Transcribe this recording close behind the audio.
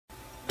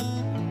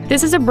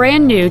This is a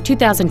brand new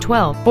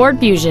 2012 Ford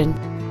Fusion.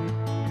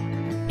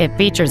 It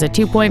features a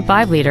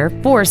 2.5-liter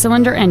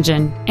four-cylinder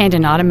engine and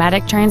an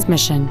automatic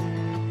transmission.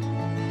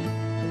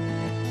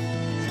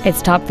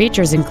 Its top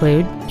features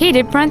include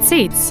heated front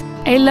seats,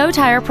 a low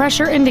tire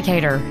pressure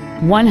indicator,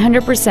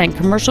 100%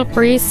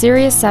 commercial-free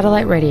Sirius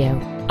satellite radio,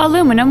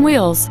 aluminum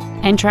wheels,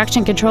 and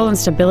traction control and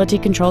stability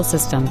control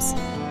systems.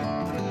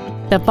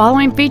 The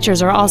following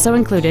features are also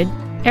included: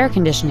 air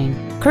conditioning,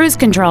 cruise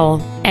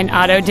control, an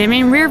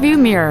auto-dimming rearview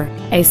mirror,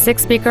 a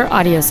 6-speaker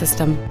audio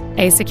system,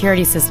 a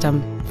security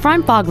system,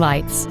 front fog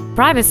lights,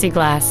 privacy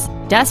glass,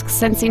 dusk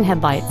sensing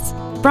headlights,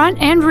 front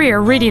and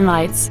rear reading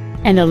lights,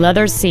 and the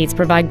leather seats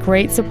provide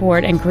great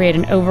support and create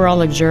an overall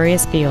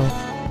luxurious feel.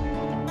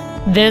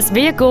 This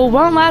vehicle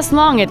won't last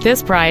long at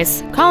this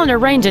price. Call and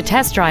arrange a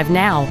test drive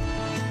now.